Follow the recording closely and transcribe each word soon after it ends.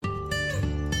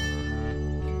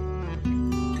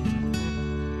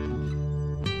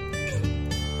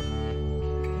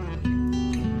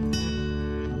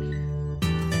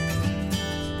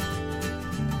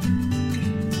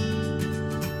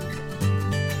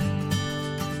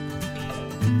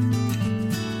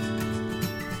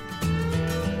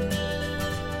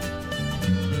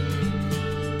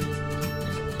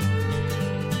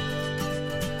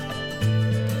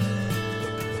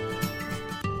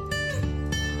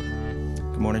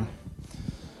morning.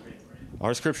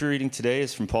 Our scripture reading today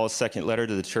is from Paul's second letter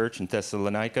to the church in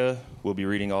Thessalonica. We'll be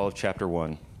reading all of chapter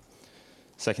 1.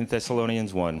 2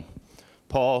 Thessalonians 1.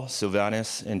 Paul,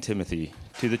 Silvanus, and Timothy,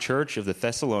 to the church of the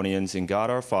Thessalonians in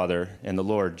God our Father and the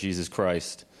Lord Jesus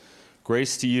Christ.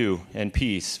 Grace to you and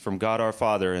peace from God our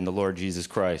Father and the Lord Jesus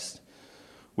Christ.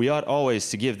 We ought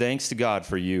always to give thanks to God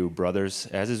for you, brothers,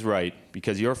 as is right,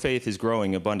 because your faith is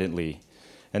growing abundantly,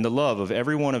 and the love of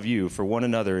every one of you for one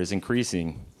another is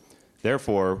increasing.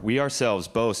 Therefore, we ourselves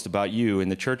boast about you in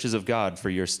the churches of God for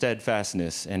your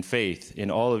steadfastness and faith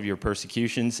in all of your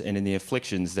persecutions and in the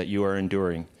afflictions that you are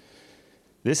enduring.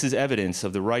 This is evidence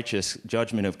of the righteous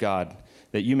judgment of God,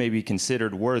 that you may be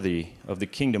considered worthy of the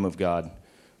kingdom of God,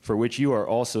 for which you are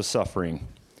also suffering.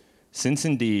 Since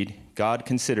indeed God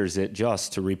considers it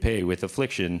just to repay with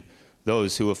affliction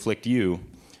those who afflict you,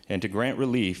 and to grant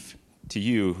relief to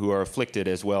you who are afflicted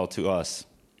as well to us.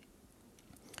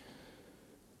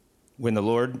 When the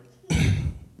Lord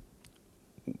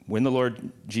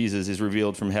Jesus is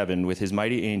revealed from heaven with his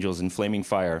mighty angels in flaming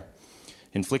fire,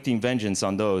 inflicting vengeance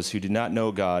on those who do not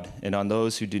know God and on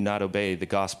those who do not obey the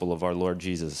gospel of our Lord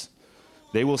Jesus,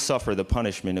 they will suffer the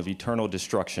punishment of eternal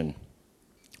destruction,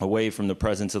 away from the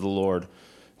presence of the Lord,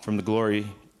 from the glory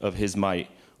of his might,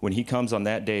 when he comes on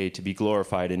that day to be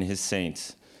glorified in his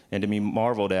saints, and to be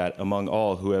marveled at among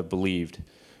all who have believed,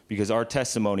 because our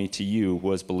testimony to you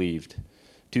was believed.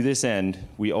 To this end,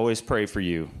 we always pray for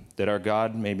you, that our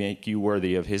God may make you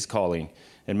worthy of his calling,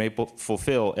 and may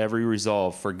fulfill every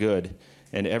resolve for good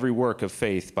and every work of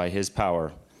faith by his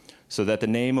power, so that the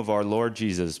name of our Lord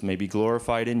Jesus may be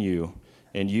glorified in you,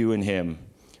 and you in him,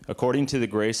 according to the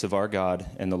grace of our God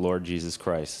and the Lord Jesus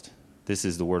Christ. This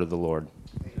is the word of the Lord.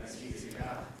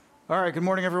 All right, good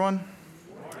morning, everyone.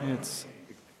 It's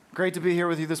great to be here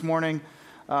with you this morning.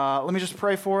 Let me just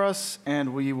pray for us,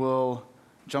 and we will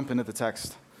jump into the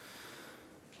text.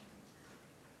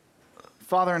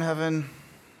 Father in heaven,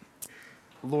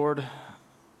 Lord,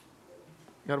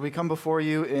 God, we come before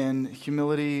you in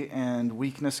humility and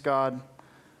weakness, God.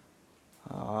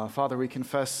 Father, we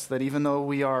confess that even though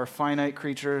we are finite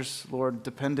creatures, Lord,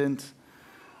 dependent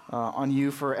on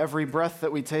you for every breath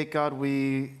that we take, God,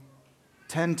 we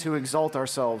tend to exalt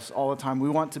ourselves all the time. We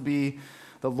want to be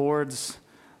the Lords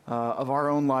of our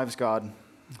own lives, God.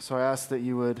 So I ask that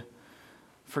you would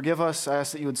forgive us. I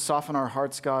ask that you would soften our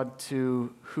hearts, God,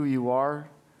 to who you are.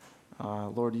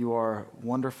 Lord, you are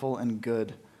wonderful and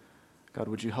good. God,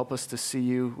 would you help us to see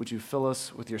you? Would you fill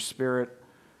us with your Spirit?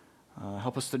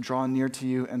 Help us to draw near to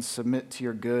you and submit to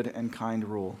your good and kind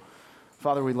rule.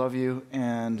 Father, we love you,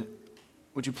 and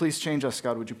would you please change us,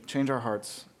 God? Would you change our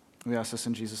hearts? We ask this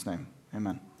in Jesus' name.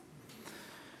 Amen.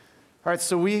 All right,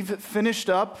 so we've finished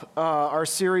up our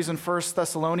series in 1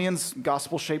 Thessalonians,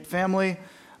 Gospel-Shaped Family.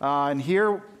 And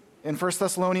here in 1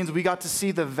 Thessalonians, we got to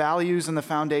see the values and the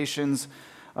foundations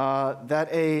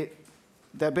that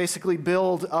basically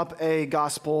build up a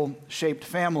gospel-shaped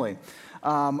family.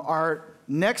 Our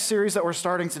next series that we're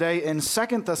starting today in 2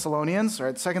 Thessalonians,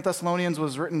 right? 2 Thessalonians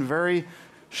was written very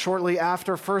shortly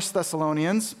after 1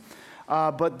 Thessalonians.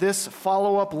 But this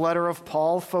follow-up letter of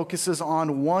Paul focuses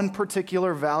on one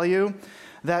particular value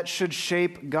that should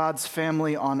shape God's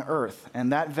family on earth,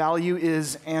 and that value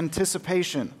is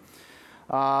anticipation.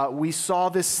 We saw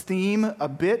this theme a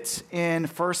bit in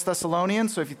 1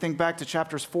 Thessalonians, so if you think back to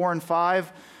chapters 4 and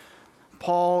 5,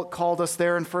 Paul called us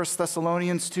there in 1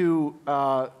 Thessalonians to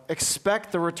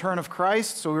expect the return of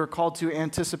Christ, so we were called to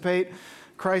anticipate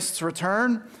Christ's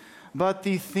return. But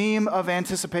the theme of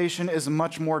anticipation is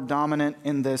much more dominant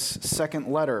in this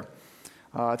second letter.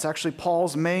 It's actually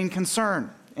Paul's main concern,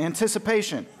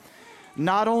 anticipation.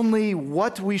 Not only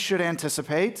what we should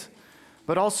anticipate,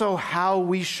 but also how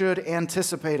we should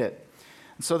anticipate it.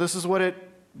 And so this is what it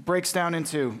breaks down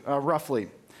into, roughly.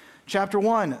 Chapter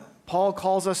 1, Paul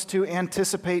calls us to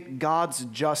anticipate God's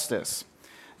justice.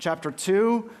 Chapter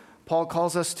 2, Paul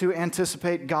calls us to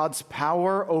anticipate God's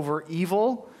power over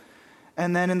evil.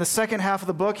 And then in the second half of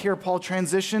the book here, Paul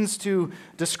transitions to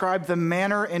describe the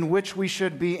manner in which we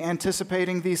should be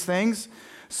anticipating these things.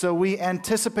 So we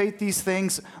anticipate these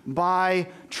things by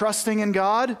trusting in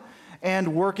God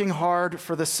and working hard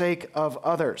for the sake of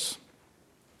others.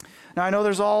 Now I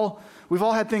know we've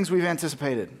all had things we've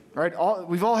anticipated, right?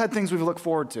 We've all had things we've looked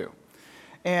forward to.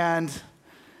 And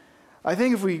I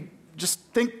think if we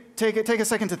just take a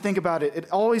second to think about it,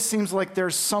 it always seems like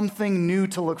there's something new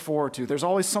to look forward to. There's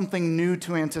always something new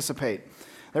to anticipate.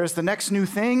 There's the next new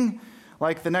thing,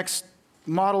 like the next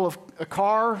model of a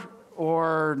car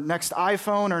or next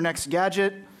iPhone or next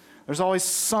gadget. There's always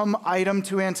some item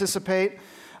to anticipate.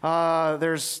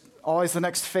 There's always the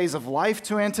next phase of life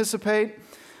to anticipate.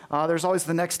 There's always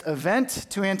the next event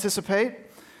to anticipate.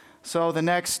 So the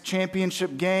next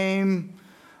championship game,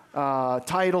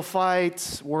 title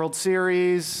fight, World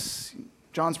Series.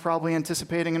 John's probably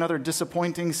anticipating another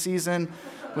disappointing season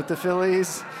with the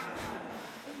Phillies.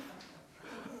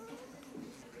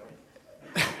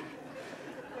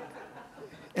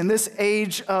 In this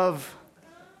age of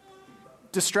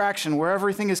distraction, where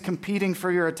everything is competing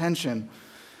for your attention,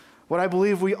 what I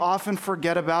believe we often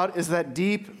forget about is that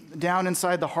deep down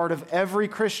inside the heart of every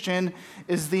Christian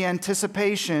is the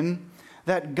anticipation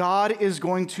that God is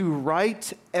going to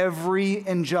right every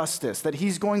injustice, that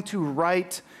he's going to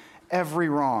right every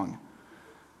wrong.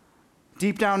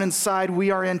 Deep down inside,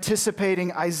 we are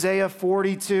anticipating Isaiah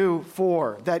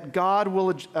 42:4, that God will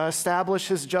establish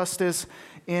his justice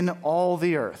in all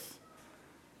the earth.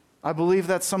 I believe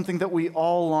that's something that we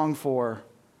all long for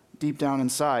deep down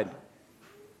inside.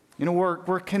 You know,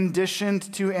 we're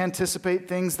conditioned to anticipate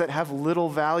things that have little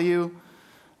value,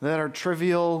 that are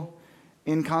trivial,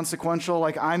 inconsequential.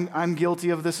 Like I'm guilty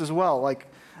of this as well. Like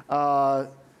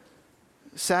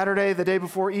Saturday, the day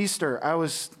before Easter, I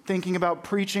was thinking about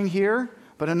preaching here,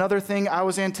 but another thing I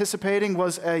was anticipating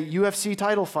was a UFC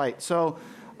title fight. So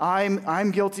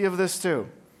I'm guilty of this too.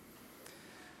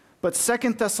 But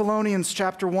 2 Thessalonians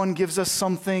chapter 1 gives us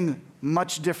something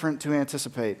much different to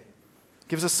anticipate. It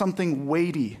gives us something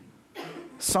weighty,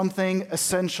 something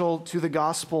essential to the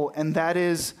gospel, and that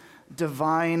is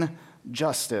divine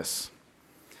justice.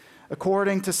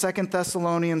 According to 2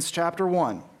 Thessalonians chapter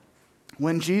 1,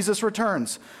 when Jesus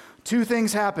returns, two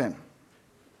things happen.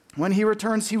 When he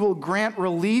returns, he will grant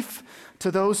relief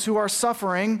to those who are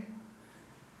suffering,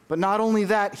 but not only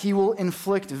that, he will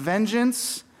inflict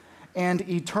vengeance and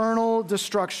eternal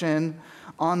destruction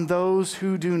on those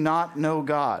who do not know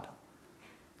God.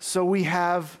 So we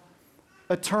have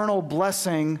eternal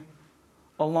blessing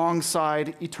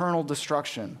alongside eternal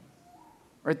destruction.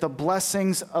 Right? The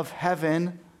blessings of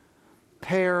heaven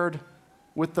paired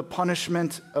with the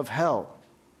punishment of hell.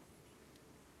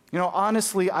 You know,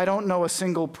 honestly, I don't know a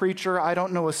single preacher, I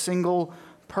don't know a single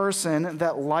person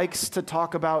that likes to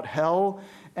talk about hell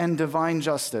and divine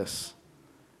justice.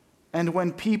 And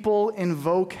when people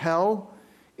invoke hell,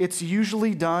 it's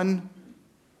usually done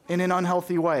in an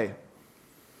unhealthy way.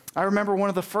 I remember one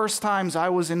of the first times I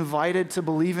was invited to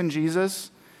believe in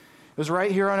Jesus. It was right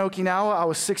here on Okinawa. I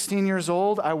was 16 years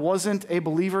old. I wasn't a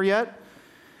believer yet.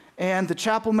 And the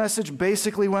chapel message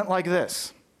basically went like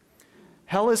this: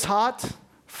 hell is hot,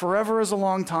 forever is a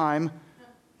long time.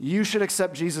 You should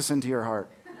accept Jesus into your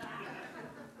heart.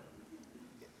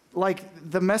 Like,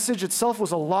 the message itself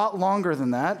was a lot longer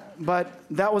than that, but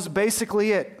that was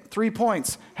basically it. 3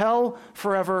 points. Hell,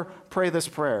 forever, pray this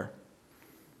prayer.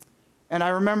 And I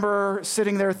remember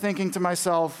sitting there thinking to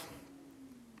myself,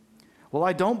 well,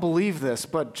 I don't believe this,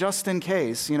 but just in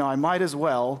case, I might as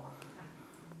well.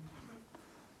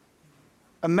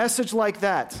 A message like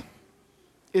that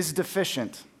is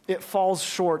deficient. It falls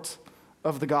short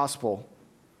of the gospel.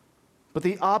 But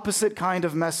the opposite kind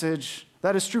of message,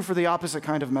 that is true for the opposite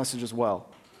kind of message as well.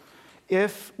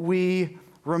 If we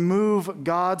remove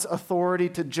God's authority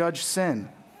to judge sin,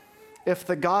 if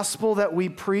the gospel that we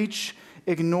preach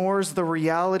ignores the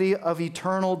reality of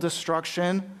eternal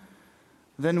destruction,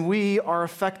 then we are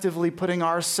effectively putting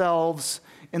ourselves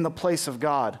in the place of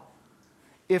God.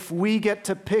 If we get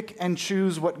to pick and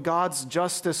choose what God's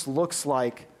justice looks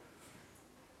like,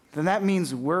 then that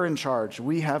means we're in charge.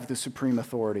 We have the supreme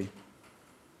authority.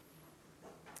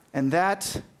 And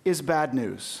that is bad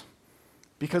news,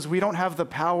 because we don't have the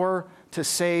power to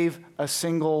save a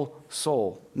single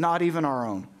soul, not even our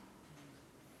own.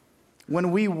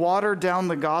 When we water down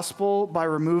the gospel by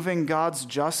removing God's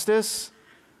justice,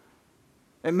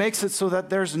 it makes it so that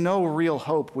there's no real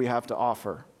hope we have to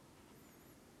offer.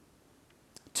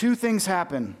 Two things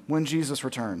happen when Jesus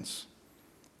returns: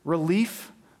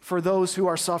 relief for those who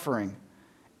are suffering,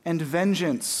 and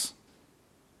vengeance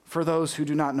for those who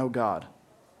do not know God.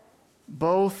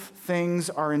 Both things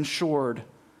are ensured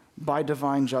by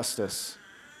divine justice.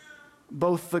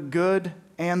 Both the good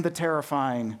and the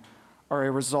terrifying are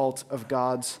a result of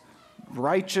God's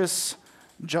righteous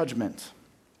judgment.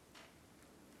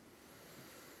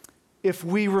 If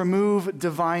we remove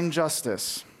divine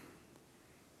justice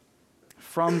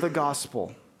from the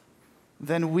gospel,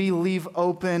 then we leave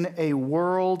open a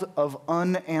world of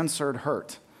unanswered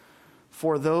hurt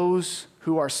for those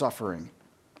who are suffering.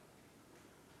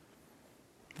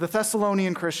 The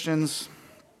Thessalonian Christians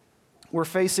were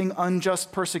facing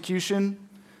unjust persecution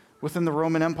within the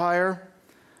Roman Empire,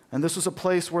 and this was a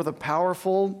place where the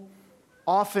powerful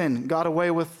often got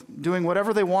away with doing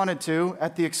whatever they wanted to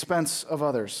at the expense of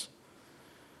others.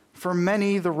 For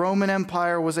many, the Roman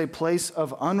Empire was a place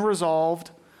of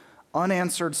unresolved,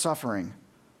 unanswered suffering.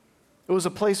 It was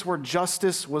a place where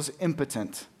justice was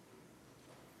impotent.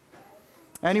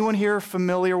 Anyone here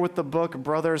familiar with the book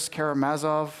Brothers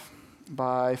Karamazov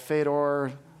by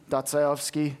Fyodor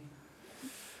Dostoevsky?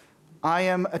 I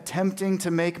am attempting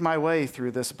to make my way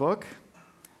through this book.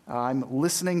 I'm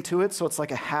listening to it, so it's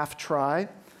like a half try.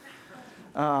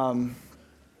 But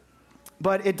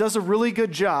it does a really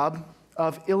good job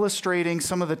of illustrating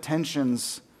some of the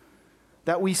tensions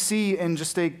that we see in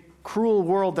just a cruel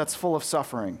world that's full of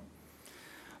suffering.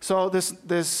 So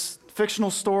this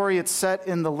fictional story, it's set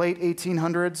in the late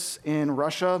 1800s in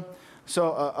Russia.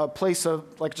 So a place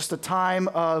of, like, just a time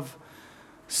of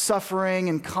suffering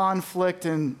and conflict,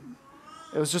 and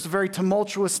it was just a very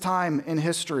tumultuous time in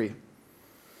history.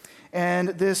 And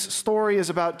this story is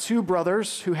about two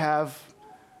brothers who have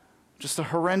just a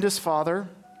horrendous father.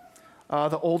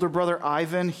 The older brother,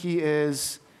 Ivan, he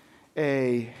is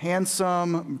a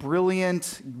handsome,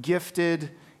 brilliant,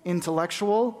 gifted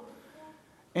intellectual.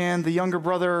 And the younger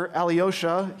brother,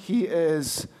 Alyosha, he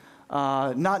is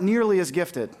not nearly as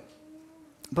gifted,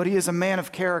 but he is a man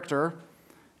of character.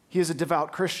 He is a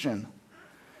devout Christian.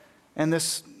 And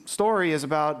this story is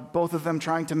about both of them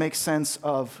trying to make sense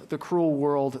of the cruel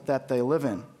world that they live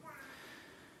in.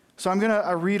 So I'm going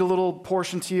to read a little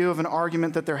portion to you of an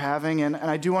argument that they're having, and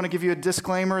I do want to give you a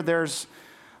disclaimer. There's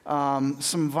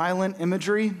some violent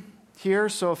imagery here,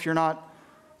 so if you're not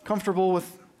comfortable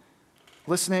with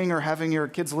listening or having your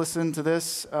kids listen to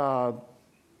this,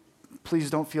 please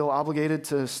don't feel obligated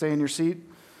to stay in your seat.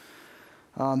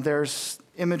 There's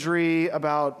imagery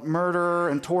about murder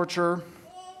and torture.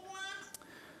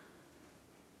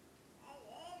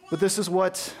 But this is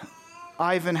what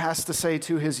Ivan has to say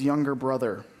to his younger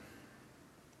brother.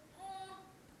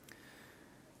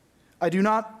 I do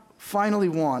not finally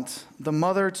want the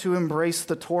mother to embrace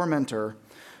the tormentor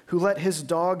who let his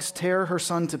dogs tear her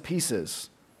son to pieces.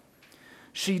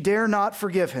 She dare not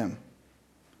forgive him.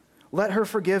 Let her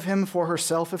forgive him for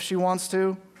herself if she wants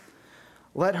to.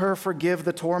 Let her forgive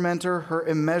the tormentor her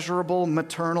immeasurable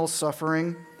maternal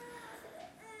suffering.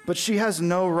 But she has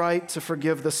no right to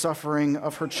forgive the suffering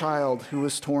of her child who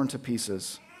was torn to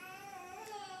pieces.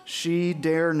 She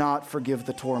dare not forgive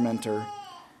the tormentor,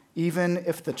 even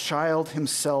if the child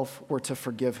himself were to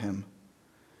forgive him.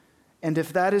 And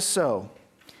if that is so,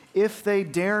 if they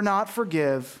dare not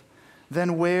forgive,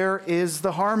 then where is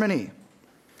the harmony?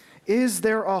 Is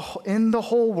there in the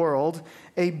whole world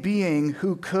a being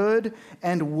who could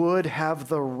and would have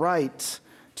the right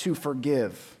to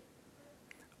forgive?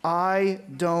 I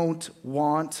don't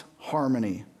want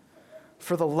harmony.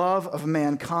 For the love of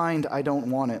mankind, I don't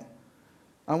want it.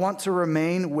 I want to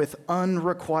remain with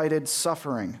unrequited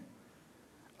suffering.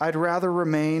 I'd rather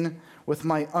remain with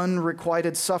my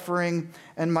unrequited suffering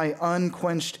and my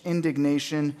unquenched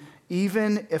indignation,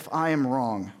 even if I am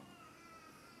wrong.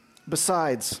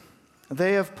 Besides,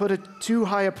 they have put too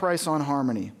high a price on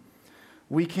harmony.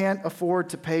 We can't afford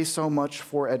to pay so much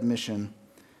for admission.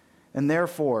 And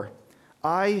therefore,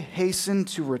 I hasten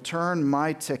to return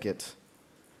my ticket.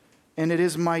 And it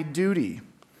is my duty,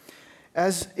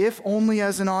 as if only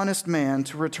as an honest man,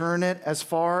 to return it as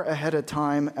far ahead of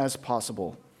time as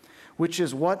possible, which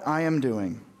is what I am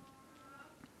doing.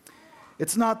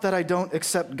 It's not that I don't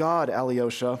accept God,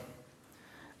 Alyosha.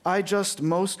 I just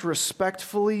most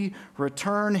respectfully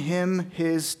return him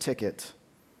his ticket.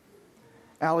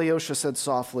 Alyosha said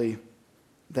softly,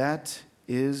 that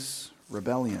is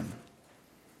rebellion.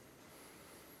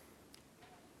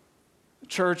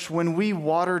 Church, when we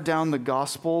water down the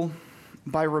gospel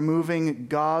by removing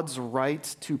God's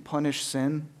right to punish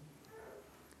sin,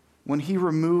 when we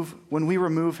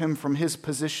remove him from his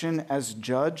position as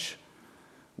judge,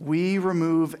 we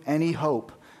remove any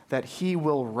hope that he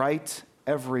will right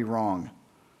every wrong.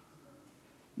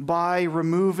 By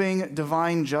removing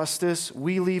divine justice,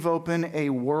 we leave open a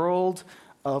world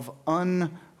of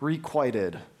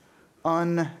unrequited,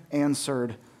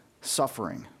 unanswered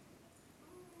suffering.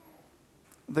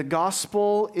 The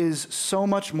gospel is so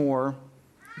much more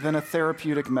than a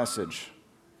therapeutic message,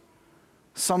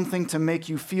 something to make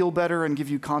you feel better and give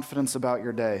you confidence about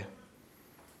your day.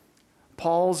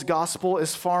 Paul's gospel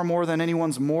is far more than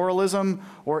anyone's moralism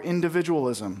or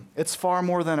individualism. It's far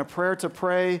more than a prayer to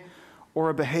pray or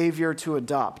a behavior to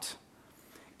adopt.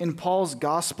 In Paul's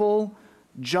gospel,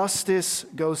 justice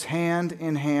goes hand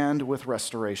in hand with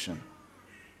restoration.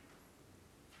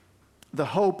 The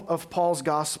hope of Paul's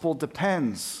gospel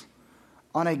depends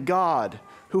on a God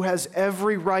who has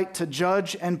every right to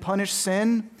judge and punish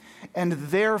sin, and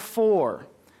therefore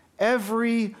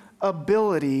every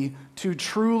ability to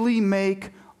truly make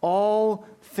all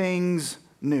things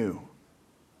new.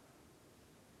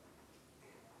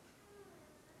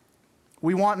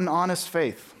 We want an honest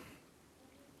faith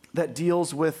that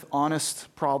deals with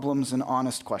honest problems and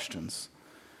honest questions.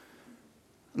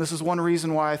 And this is one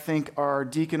reason why I think our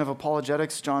deacon of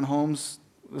apologetics, John Holmes,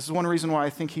 this is one reason why I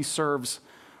think he serves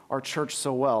our church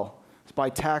so well. It's by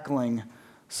tackling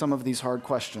some of these hard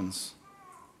questions.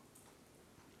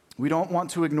 We don't want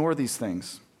to ignore these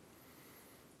things.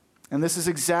 And this is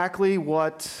exactly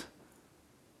what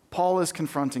Paul is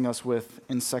confronting us with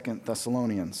in 2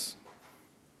 Thessalonians.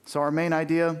 So our main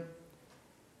idea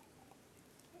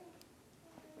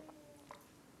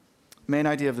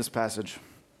of this passage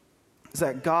is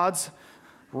that God's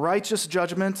righteous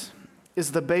judgment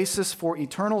is the basis for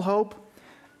eternal hope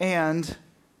and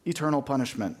eternal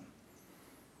punishment.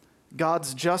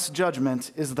 God's just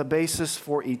judgment is the basis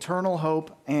for eternal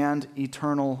hope and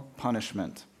eternal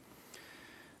punishment.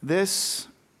 This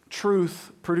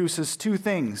truth produces two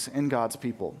things in God's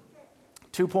people.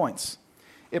 2 points.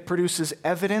 It produces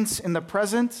evidence in the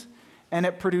present, and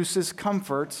it produces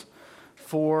comfort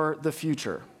for the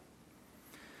future.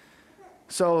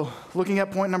 So, looking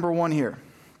at point number 1 here.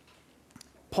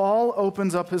 Paul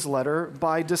opens up his letter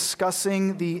by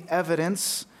discussing the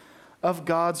evidence of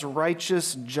God's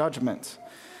righteous judgment.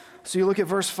 So you look at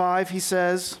verse 5, he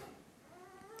says,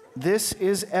 "This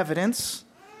is evidence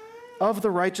of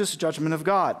the righteous judgment of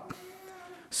God."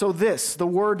 So the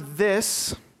word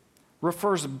 "this,"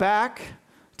 refers back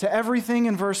to everything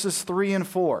in verses 3 and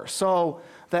 4. So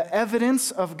the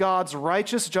evidence of God's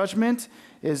righteous judgment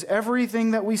is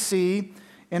everything that we see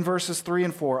in verses 3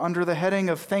 and 4 under the heading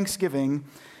of thanksgiving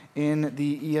in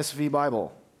the ESV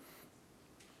Bible.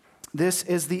 This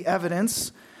is the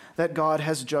evidence that God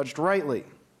has judged rightly.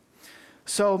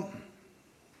 So,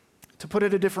 to put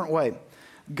it a different way,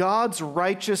 God's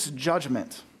righteous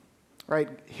judgment, right?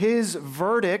 His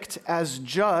verdict as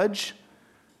judge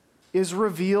is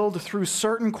revealed through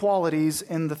certain qualities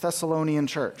in the Thessalonian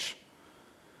church.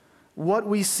 What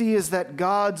we see is that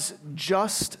God's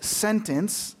just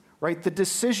sentence, right, the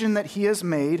decision that he has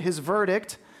made, his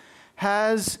verdict,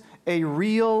 has a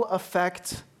real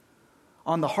effect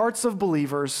on the hearts of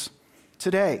believers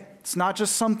today. It's not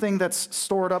just something that's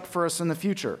stored up for us in the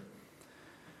future.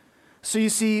 So you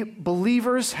see,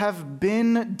 believers have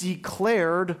been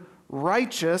declared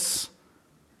righteous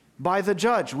by the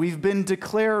judge. We've been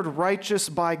declared righteous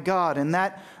by God, and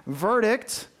that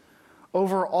verdict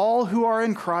over all who are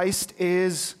in Christ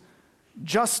is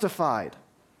justified.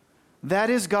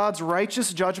 That is God's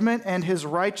righteous judgment, and his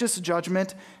righteous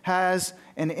judgment has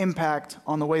an impact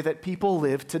on the way that people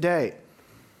live today.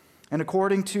 And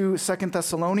according to 2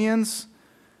 Thessalonians,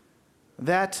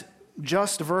 that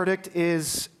just verdict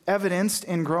is evidenced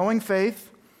in growing faith,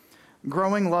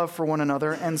 growing love for one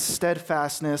another, and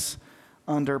steadfastness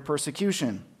under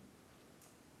persecution.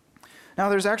 Now,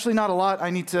 there's actually not a lot I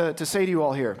need to say to you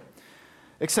all here,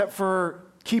 except for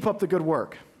keep up the good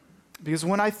work. Because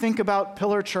when I think about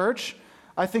Pillar Church,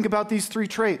 I think about these 3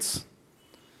 traits.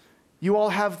 You all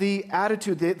have the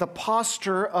attitude, the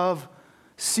posture of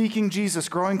seeking Jesus,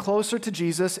 growing closer to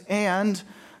Jesus, and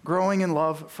growing in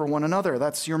love for one another.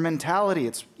 That's your mentality.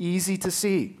 It's easy to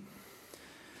see.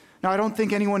 Now, I don't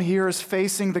think anyone here is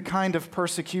facing the kind of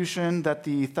persecution that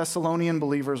the Thessalonian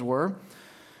believers were,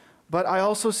 but I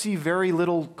also see very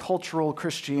little cultural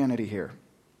Christianity here.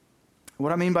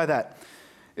 What I mean by that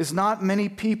is not many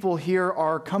people here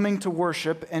are coming to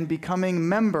worship and becoming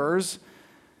members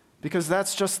because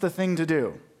that's just the thing to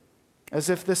do, as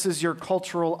if this is your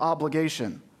cultural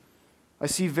obligation. I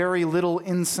see very little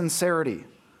insincerity.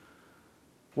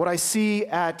 What I see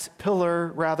at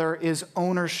Pillar, rather, is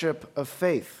ownership of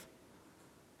faith.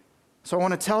 So I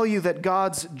want to tell you that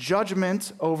God's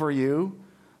judgment over you,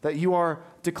 that you are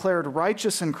declared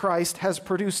righteous in Christ, has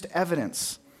produced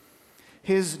evidence.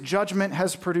 His judgment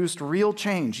has produced real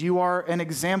change. You are an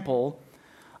example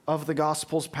of the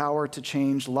gospel's power to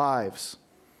change lives.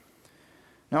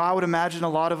 Now, I would imagine a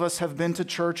lot of us have been to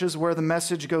churches where the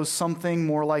message goes something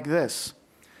more like this: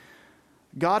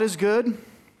 God is good,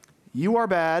 you are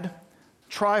bad,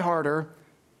 try harder,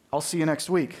 I'll see you next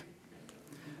week.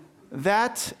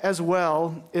 That, as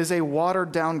well, is a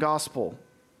watered-down gospel.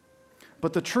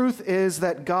 But the truth is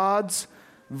that God's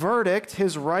verdict,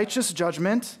 his righteous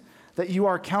judgment, that you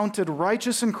are counted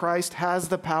righteous in Christ, has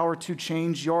the power to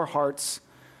change your hearts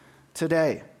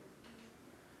today.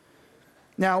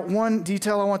 Now, one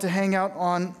detail I want to hang out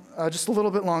on just a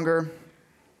little bit longer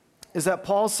is that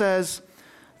Paul says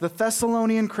the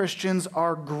Thessalonian Christians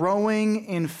are growing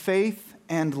in faith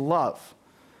and love.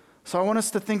 So I want us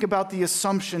to think about the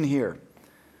assumption here.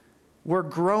 we're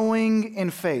growing in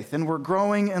faith and we're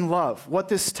growing in love. What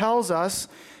this tells us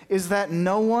is that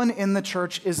no one in the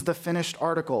church is the finished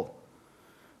article.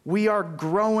 We are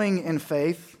growing in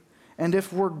faith, and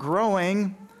if we're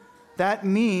growing, that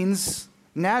means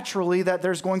naturally that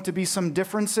there's going to be some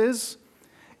differences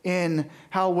in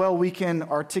how well we can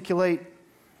articulate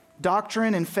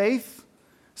doctrine and faith,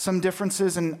 some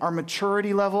differences in our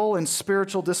maturity level and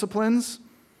spiritual disciplines.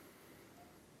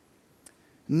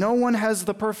 No one has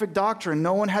the perfect doctrine.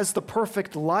 No one has the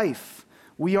perfect life.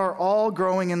 We are all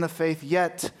growing in the faith,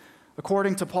 yet,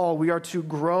 according to Paul, we are to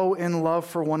grow in love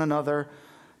for one another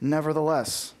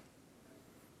nevertheless.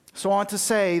 So I want to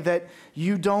say that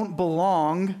you don't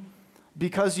belong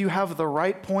because you have the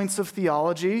right points of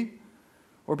theology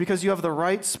or because you have the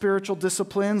right spiritual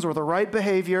disciplines or the right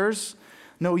behaviors.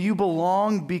 No, you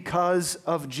belong because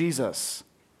of Jesus.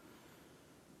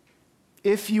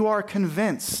 If you are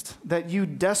convinced that you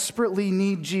desperately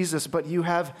need Jesus, but you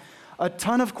have a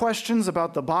ton of questions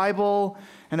about the Bible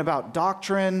and about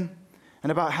doctrine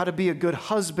and about how to be a good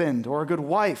husband or a good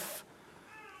wife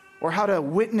or how to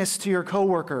witness to your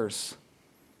coworkers,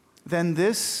 then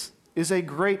this is a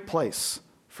great place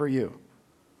for you.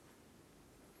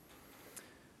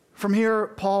 From here,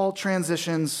 Paul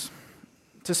transitions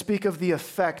to speak of the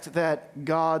effect that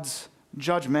God's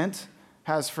judgment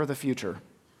has for the future.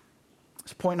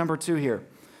 It's point number 2 here.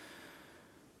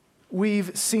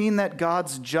 We've seen that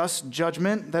God's just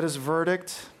judgment, that his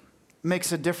verdict,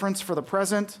 makes a difference for the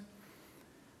present.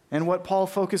 And what Paul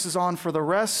focuses on for the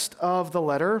rest of the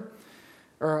letter,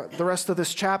 or the rest of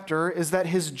this chapter, is that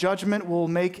his judgment will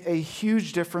make a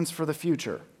huge difference for the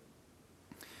future.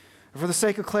 For the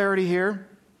sake of clarity here,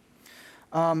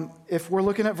 if we're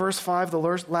looking at verse 5, the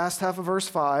last half of verse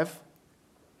 5,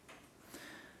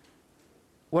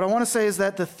 what I want to say is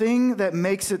that the thing that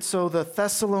makes it so the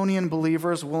Thessalonian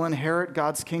believers will inherit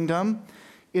God's kingdom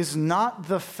is not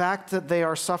the fact that they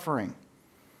are suffering.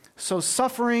 So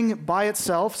suffering by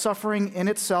itself, suffering in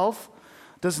itself,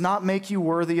 does not make you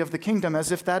worthy of the kingdom,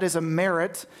 as if that is a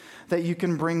merit that you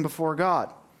can bring before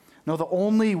God. No, the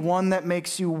only one that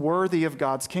makes you worthy of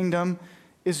God's kingdom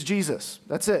is Jesus.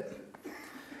 That's it.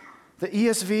 The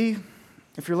ESV,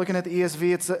 if you're looking at the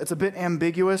ESV, it's a bit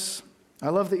ambiguous. I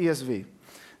love the ESV.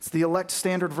 It's the elect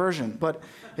standard version, but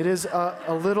it is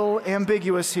a little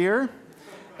ambiguous here.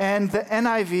 And the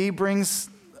NIV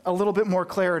brings a little bit more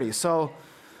clarity. So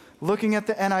looking at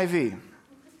the NIV,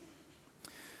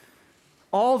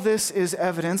 all this is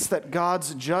evidence that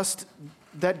God's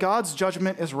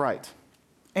judgment is right.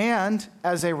 And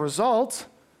as a result,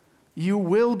 you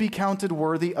will be counted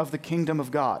worthy of the kingdom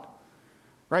of God.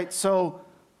 Right? So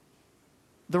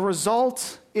the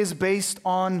result is based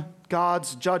on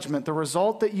God's judgment. The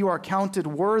result that you are counted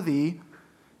worthy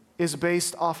is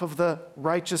based off of the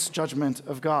righteous judgment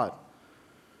of God.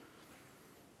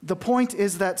 The point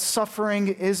is that suffering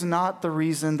is not the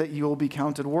reason that you will be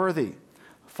counted worthy.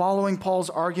 Following Paul's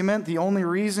argument, the only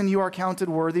reason you are counted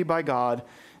worthy by God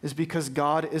is because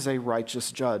God is a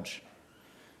righteous judge.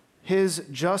 His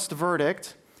just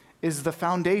verdict is the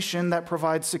foundation that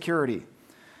provides security,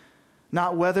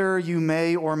 not whether you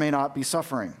may or may not be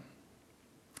suffering.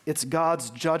 It's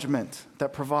God's judgment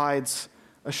that provides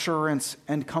assurance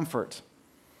and comfort.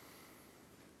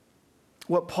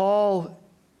 What Paul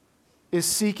is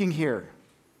seeking here,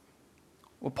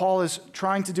 what Paul is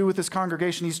trying to do with this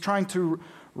congregation, he's trying to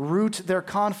root their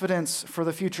confidence for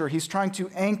the future. He's trying to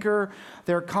anchor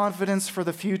their confidence for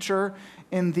the future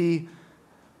in the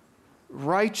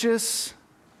righteous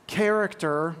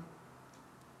character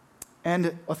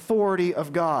and authority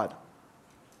of God.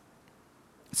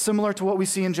 Similar to what we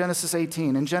see in Genesis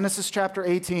 18. In Genesis chapter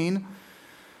 18,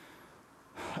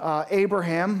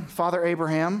 Father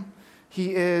Abraham,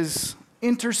 he is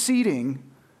interceding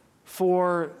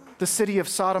for the city of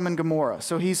Sodom and Gomorrah.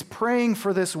 So he's praying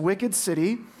for this wicked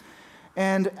city,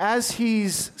 and as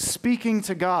he's speaking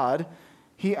to God,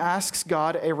 he asks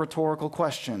God a rhetorical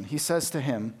question. He says to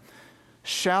him,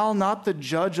 "Shall not the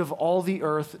judge of all the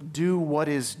earth do what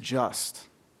is just?"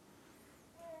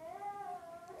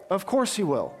 Of course he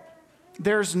will.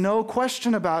 There's no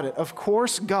question about it. Of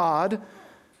course God,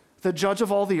 the judge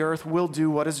of all the earth, will do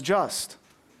what is just.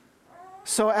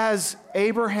 So as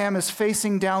Abraham is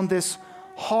facing down this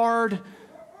hard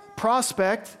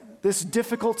prospect, this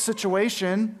difficult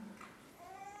situation,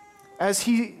 as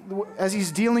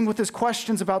he's dealing with his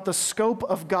questions about the scope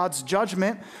of God's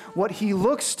judgment, what he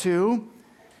looks to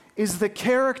is the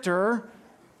character,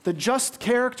 the just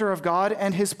character of God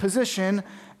and his position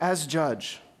as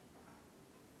judge.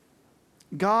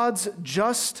 God's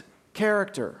just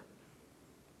character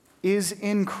is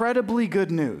incredibly good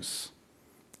news.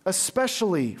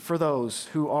 especially for those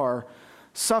who are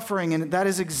suffering. And that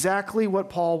is exactly what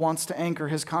Paul wants to anchor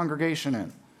his congregation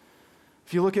in.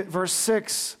 If you look at verse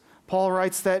 6, Paul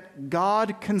writes that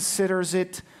God considers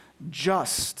it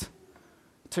just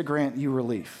to grant you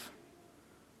relief.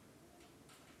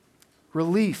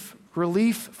 Relief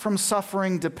from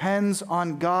suffering depends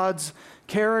on God's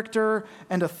character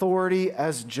and authority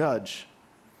as judge.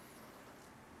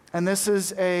 And this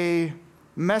is a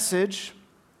message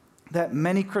that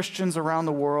many Christians around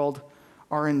the world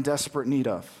are in desperate need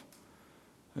of.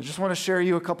 I just want to share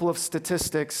you a couple of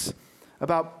statistics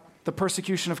about the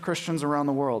persecution of Christians around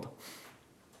the world.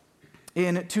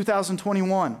 In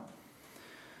 2021,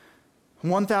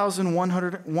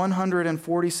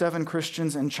 1,147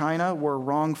 Christians in China were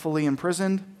wrongfully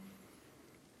imprisoned.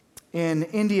 In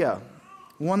India,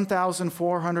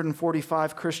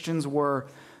 1,445 Christians were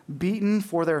beaten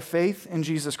for their faith in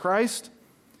Jesus Christ.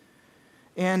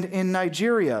 And in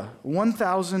Nigeria,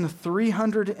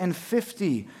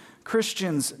 1,350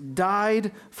 Christians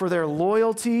died for their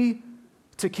loyalty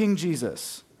to King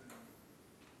Jesus.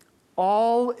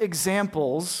 All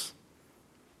examples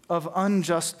of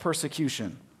unjust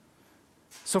persecution.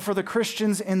 So for the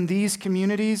Christians in these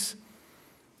communities,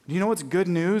 do you know what's good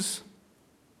news?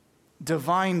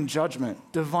 Divine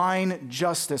judgment, divine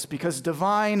justice, because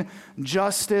divine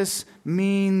justice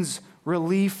means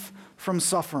relief from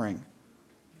suffering.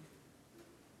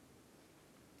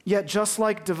 Yet just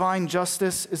like divine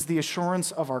justice is the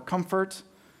assurance of our comfort,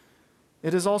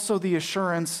 it is also the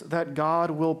assurance that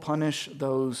God will punish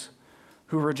those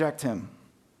who reject him.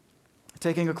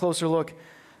 Taking a closer look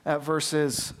at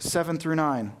verses 7 through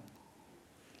 9.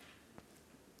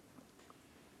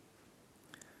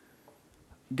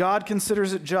 God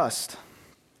considers it just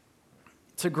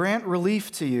to grant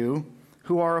relief to you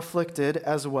who are afflicted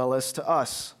as well as to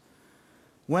us,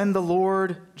 when the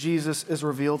Lord Jesus is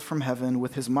revealed from heaven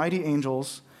with his mighty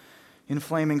angels in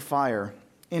flaming fire,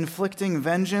 inflicting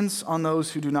vengeance on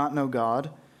those who do not know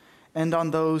God and on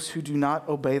those who do not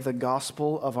obey the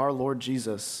gospel of our Lord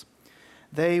Jesus.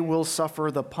 They will suffer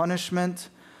the punishment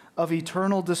of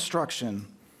eternal destruction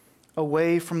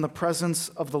away from the presence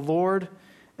of the Lord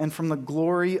and from the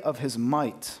glory of his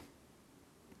might.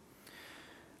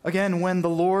 Again, when the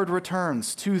Lord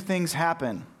returns, two things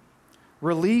happen: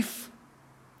 relief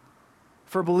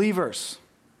for believers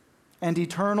and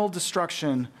eternal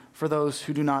destruction for those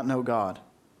who do not know God.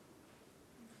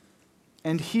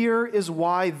 And here is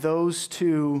why those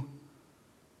two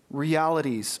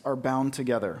realities are bound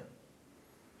together.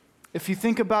 If you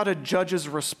think about a judge's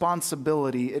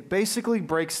responsibility, it basically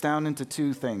breaks down into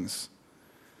two things.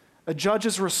 A judge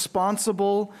is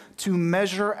responsible to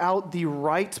measure out the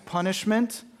right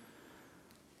punishment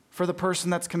for the person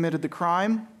that's committed the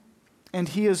crime, and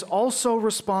he is also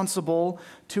responsible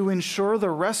to ensure the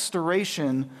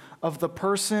restoration of the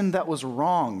person that was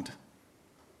wronged.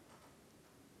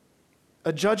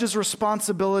 A judge's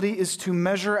responsibility is to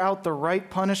measure out the right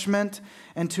punishment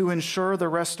and to ensure the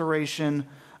restoration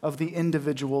of the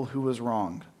individual who was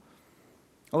wronged.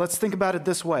 Well, let's think about it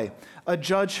this way. A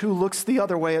judge who looks the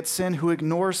other way at sin, who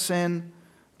ignores sin,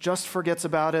 just forgets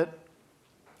about it,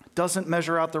 doesn't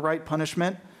measure out the right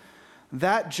punishment,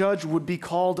 that judge would be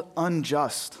called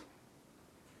unjust.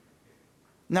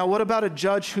 Now, what about a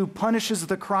judge who punishes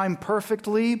the crime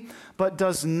perfectly but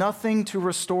does nothing to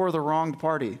restore the wronged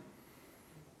party?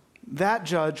 That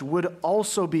judge would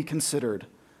also be considered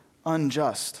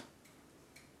unjust.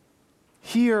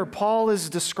 Here, Paul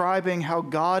is describing how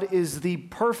God is the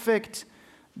perfect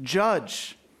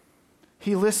judge.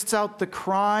 He lists out the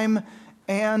crime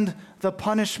and the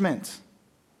punishment,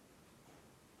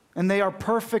 and they are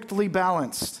perfectly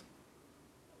balanced.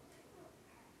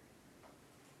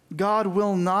 God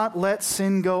will not let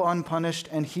sin go unpunished,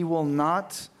 and he will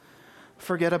not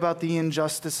forget about the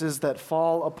injustices that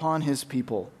fall upon his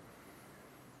people,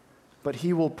 but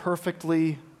he will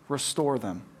perfectly restore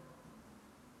them.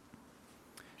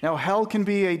 Now, hell can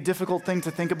be a difficult thing to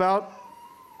think about,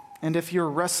 and if you're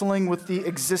wrestling with the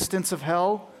existence of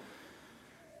hell,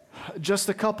 just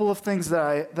a couple of things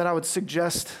that I would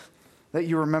suggest that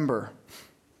you remember.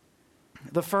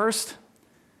 The first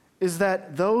is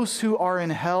that those who are in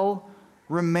hell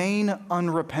remain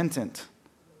unrepentant.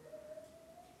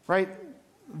 Right?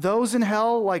 Those in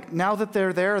hell, like now that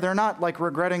they're there, they're not like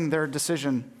regretting their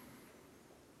decision.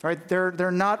 Right?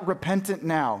 They're not repentant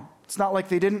now. It's not like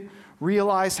they didn't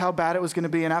realize how bad it was going to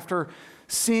be, and after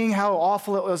seeing how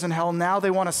awful it was in hell, now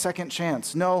they want a second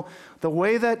chance. No, the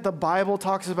way that the Bible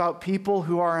talks about people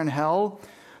who are in hell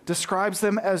describes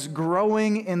them as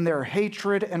growing in their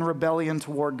hatred and rebellion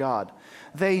toward God.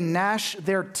 They gnash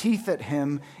their teeth at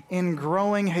him in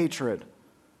growing hatred.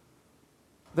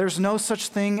 There's no such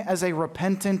thing as a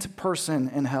repentant person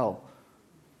in hell.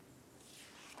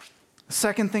 The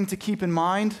second thing to keep in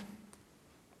mind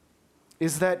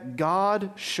is that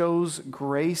God shows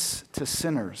grace to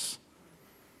sinners.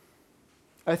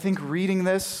 I think reading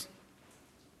this,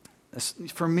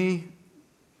 for me,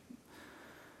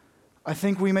 I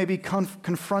think we may be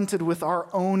confronted with our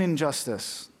own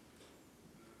injustice,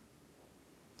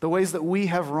 the ways that we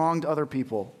have wronged other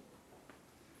people.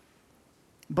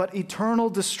 But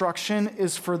eternal destruction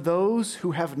is for those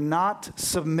who have not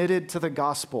submitted to the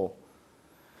gospel,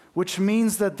 which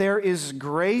means that there is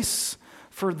grace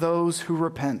for those who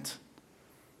repent.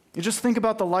 You just think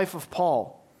about the life of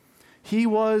Paul. He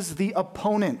was the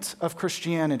opponent of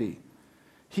Christianity.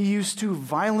 He used to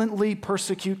violently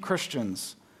persecute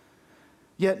Christians.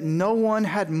 Yet no one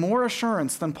had more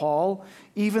assurance than Paul,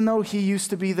 even though he used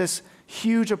to be this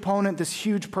huge opponent, this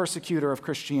huge persecutor of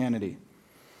Christianity.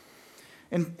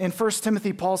 In 1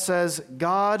 Timothy, Paul says,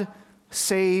 God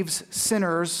saves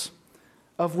sinners,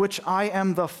 of which I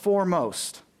am the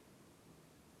foremost.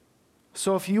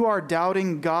 So if you are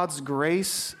doubting God's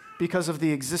grace because of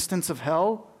the existence of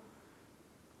hell,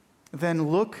 then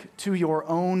look to your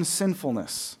own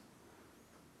sinfulness.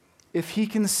 If he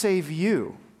can save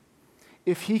you,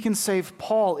 if he can save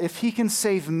Paul, if he can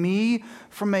save me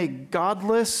from a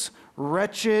godless,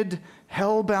 wretched,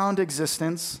 hell-bound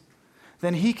existence,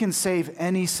 then he can save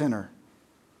any sinner.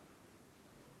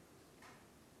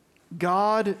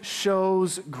 God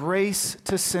shows grace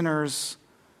to sinners,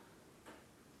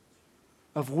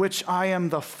 of which I am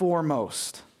the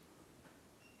foremost.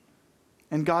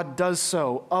 And God does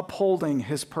so, upholding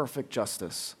his perfect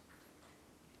justice.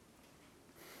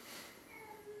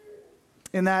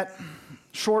 In that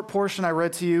short portion I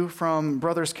read to you from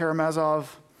Brothers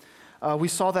Karamazov, we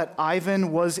saw that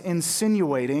Ivan was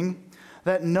insinuating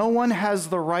that no one has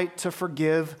the right to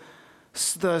forgive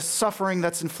the suffering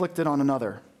that's inflicted on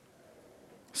another.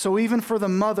 So even for the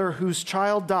mother whose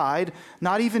child died,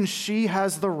 not even she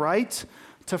has the right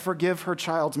to forgive her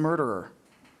child's murderer.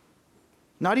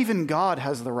 Not even God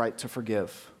has the right to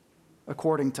forgive,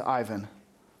 according to Ivan.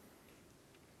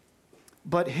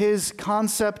 But his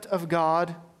concept of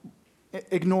God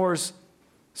ignores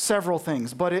several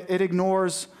things, but it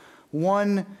ignores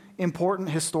one important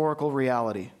historical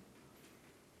reality.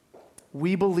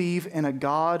 We believe in a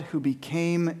God who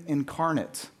became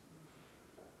incarnate.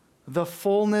 The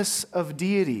fullness of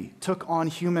deity took on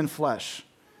human flesh.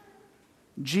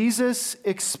 Jesus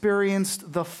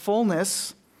experienced the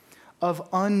fullness of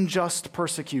unjust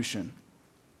persecution.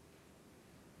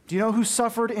 Do you know who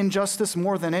suffered injustice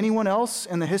more than anyone else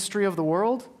in the history of the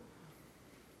world?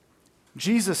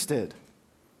 Jesus did.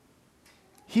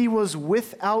 He was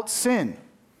without sin.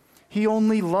 He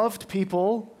only loved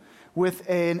people with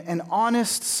an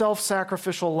honest,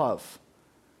 self-sacrificial love.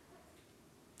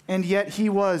 And yet he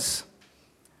was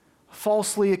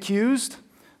falsely accused,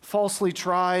 falsely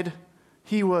tried.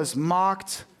 He was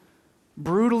mocked,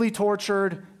 brutally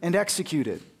tortured, and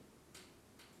executed.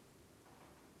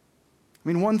 I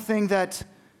mean, one thing that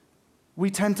we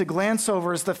tend to glance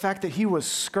over is the fact that he was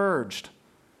scourged.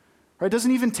 Right? It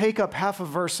doesn't even take up half a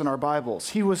verse in our Bibles.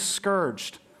 He was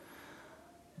scourged,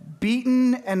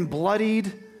 beaten and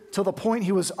bloodied to the point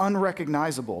he was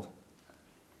unrecognizable.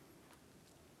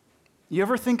 You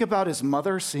ever think about his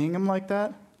mother seeing him like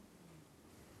that?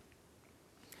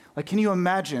 Like, can you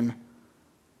imagine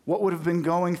what would have been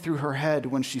going through her head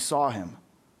when she saw him?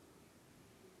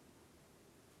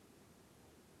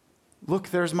 Look,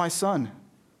 there's my son.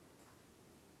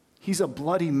 He's a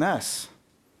bloody mess.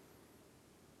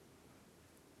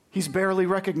 He's barely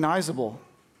recognizable.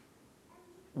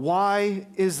 Why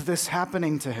is this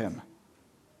happening to him?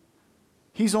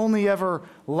 He's only ever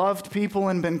loved people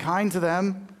and been kind to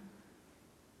them.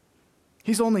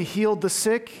 He's only healed the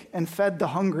sick and fed the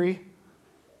hungry.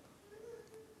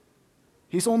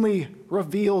 He's only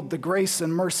revealed the grace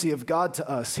and mercy of God to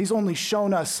us. He's only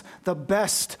shown us the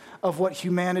best of what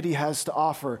humanity has to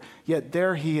offer. Yet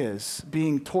there he is,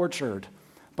 being tortured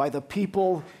by the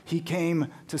people he came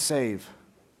to save.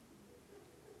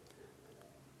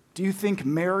 Do you think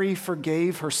Mary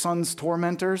forgave her son's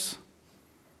tormentors?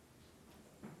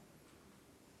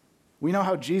 We know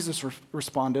how Jesus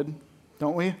responded,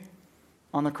 don't we?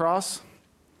 On the cross.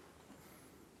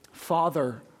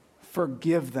 Father,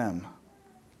 forgive them,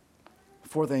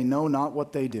 for they know not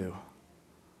what they do.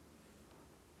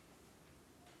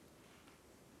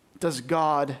 Does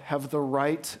God have the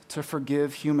right to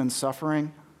forgive human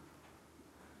suffering?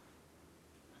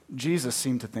 Jesus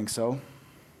seemed to think so.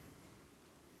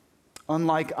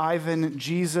 Unlike Ivan,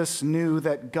 Jesus knew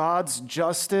that God's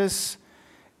justice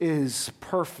is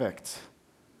perfect.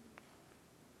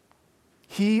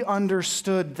 He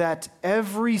understood that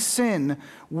every sin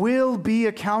will be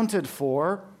accounted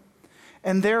for,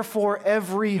 and therefore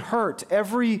every hurt,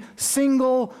 every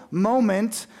single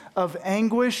moment of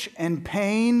anguish and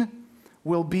pain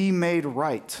will be made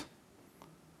right.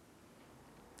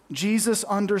 Jesus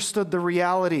understood the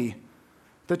reality,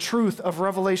 the truth of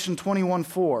Revelation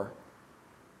 21:4,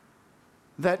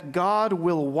 that God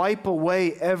will wipe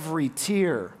away every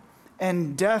tear,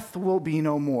 and death will be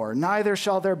no more. Neither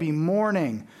shall there be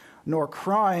mourning, nor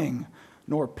crying,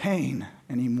 nor pain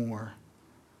anymore.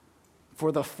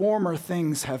 For the former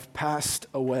things have passed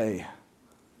away.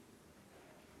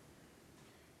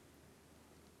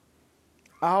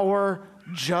 Our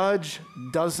judge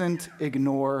doesn't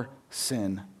ignore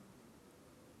sin.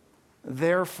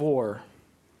 Therefore,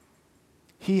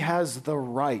 he has the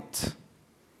right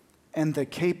and the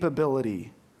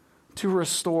capability to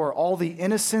restore all the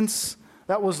innocence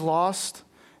that was lost,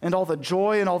 and all the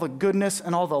joy and all the goodness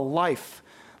and all the life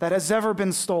that has ever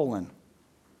been stolen.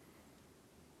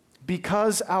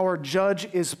 Because our judge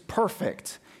is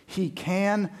perfect, he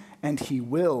can and he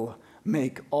will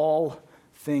make all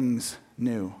things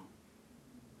new.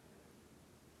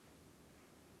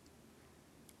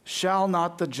 Shall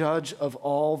not the judge of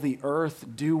all the earth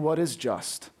do what is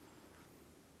just?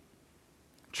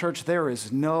 Church, there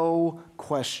is no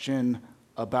question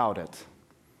about it.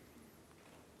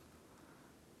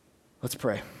 Let's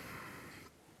pray.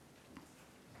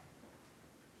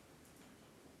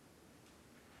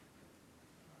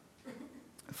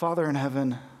 Father in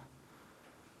heaven,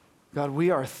 God,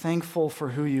 we are thankful for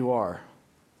who you are.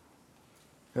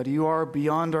 God, you are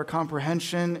beyond our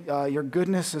comprehension. Your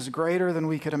goodness is greater than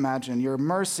we could imagine. Your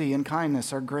mercy and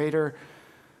kindness are greater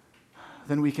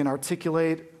than we can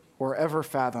articulate or ever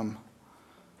fathom.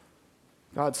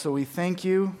 God, so we thank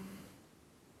you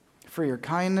for your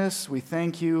kindness. We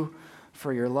thank you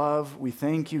for your love. We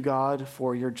thank you, God,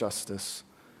 for your justice.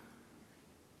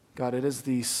 God, it is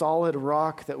the solid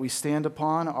rock that we stand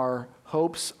upon. Our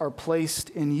hopes are placed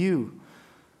in you,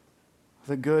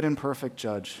 the good and perfect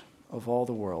judge of all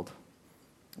the world.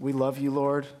 We love you,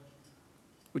 Lord.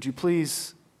 Would you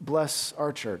please bless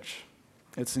our church?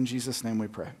 It's in Jesus' name we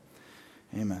pray.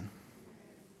 Amen.